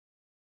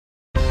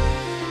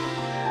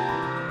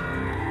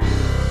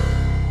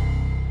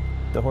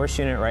The horse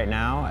unit right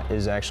now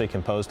is actually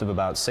composed of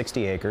about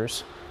 60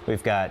 acres.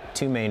 We've got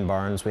two main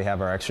barns. We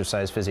have our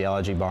exercise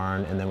physiology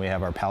barn, and then we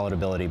have our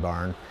palatability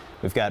barn.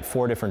 We've got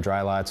 4 different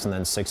dry lots and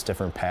then 6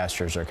 different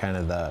pastures are kind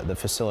of the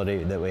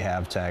facility that we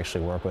have to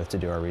actually work with to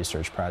do our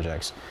research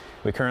projects.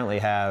 We currently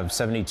have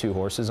 72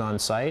 horses on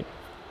site.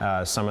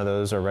 Some of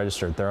those are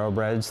registered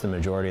thoroughbreds. The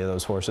majority of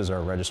those horses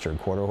are registered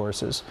quarter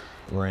horses.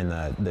 We're in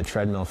the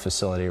Treadmill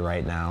facility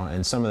right now,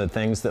 and some of the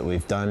things that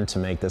we've done to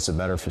make this a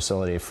better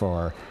facility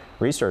for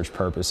research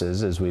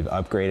purposes is we've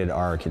upgraded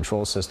our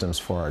control systems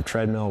for our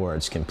treadmill where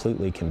it's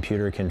completely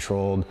computer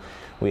controlled.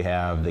 We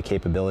have the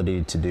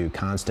capability to do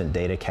constant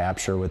data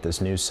capture with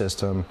this new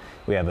system.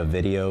 We have a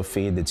video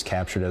feed that's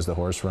captured as the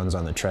horse runs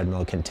on the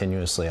treadmill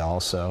continuously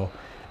also.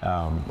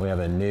 We have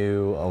a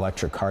new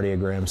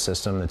electrocardiogram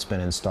system that's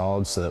been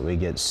installed so that we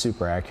get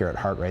super accurate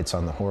heart rates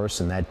on the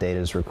horse, and that data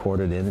is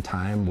recorded in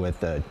time with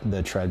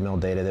the treadmill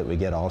data that we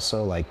get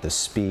also, like the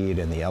speed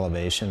and the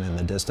elevation and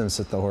the distance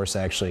that the horse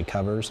actually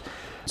covers.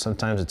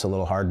 Sometimes it's a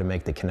little hard to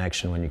make the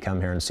connection when you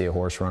come here and see a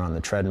horse run on the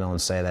treadmill and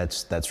say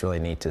that's really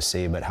neat to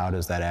see, but how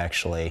does that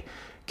actually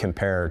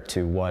compare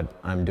to what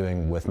I'm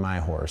doing with my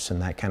horse?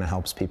 And that kind of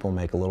helps people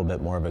make a little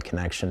bit more of a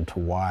connection to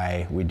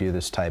why we do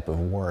this type of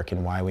work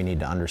and why we need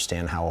to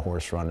understand how a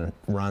horse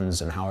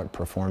runs and how it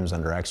performs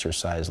under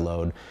exercise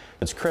load.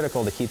 It's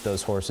critical to keep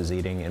those horses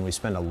eating, and we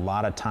spend a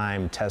lot of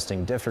time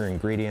testing different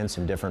ingredients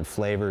and different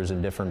flavors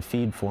and different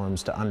feed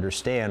forms to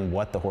understand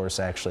what the horse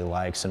actually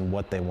likes and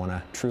what they want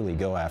to truly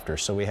go after.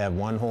 So we have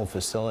one whole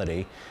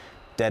facility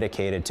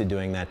dedicated to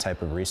doing that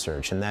type of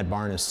research, and that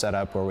barn is set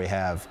up where we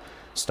have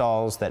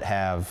stalls that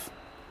have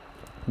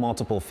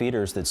multiple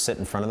feeders that sit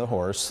in front of the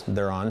horse.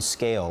 They're on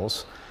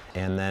scales,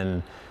 and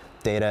then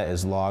data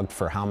is logged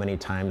for how many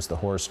times the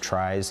horse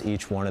tries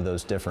each one of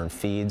those different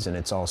feeds, and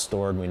it's all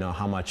stored. We know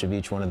how much of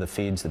each one of the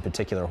feeds the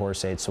particular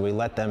horse ate, so we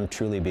let them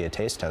truly be a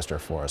taste tester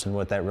for us. And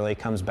what that really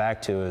comes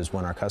back to is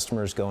when our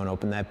customers go and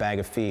open that bag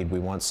of feed, we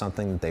want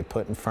something that they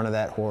put in front of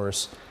that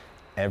horse.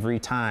 Every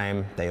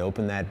time they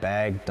open that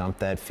bag, dump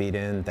that feed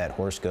in, that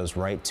horse goes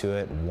right to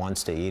it,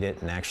 wants to eat it,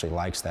 and actually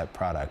likes that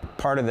product.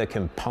 Part of the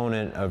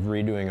component of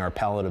redoing our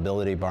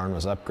palatability barn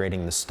was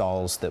upgrading the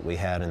stalls that we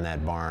had in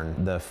that barn.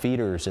 The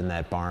feeders in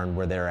that barn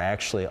where they're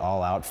actually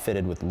all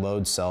outfitted with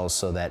load cells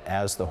so that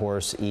as the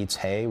horse eats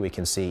hay, we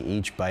can see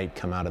each bite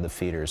come out of the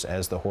feeders.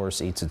 As the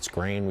horse eats its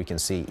grain, we can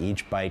see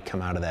each bite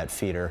come out of that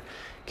feeder.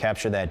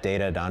 Capture that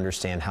data to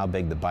understand how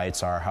big the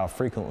bites are, how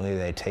frequently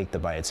they take the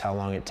bites, how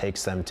long it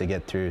takes them to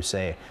get through,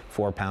 say,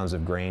 4 pounds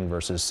of grain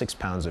versus 6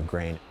 pounds of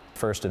grain.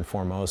 First and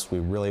foremost, we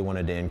really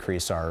wanted to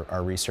increase our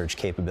research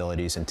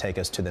capabilities and take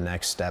us to the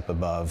next step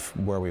above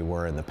where we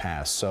were in the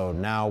past. So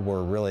now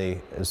we're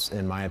really,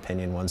 in my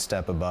opinion, one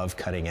step above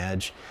cutting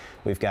edge.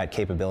 We've got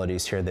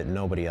capabilities here that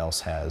nobody else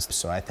has.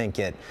 So I think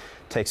it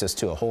takes us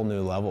to a whole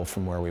new level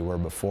from where we were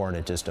before, and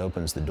it just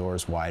opens the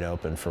doors wide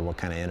open for what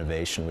kind of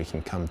innovation we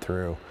can come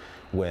through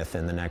with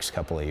in the next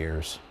couple of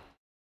years.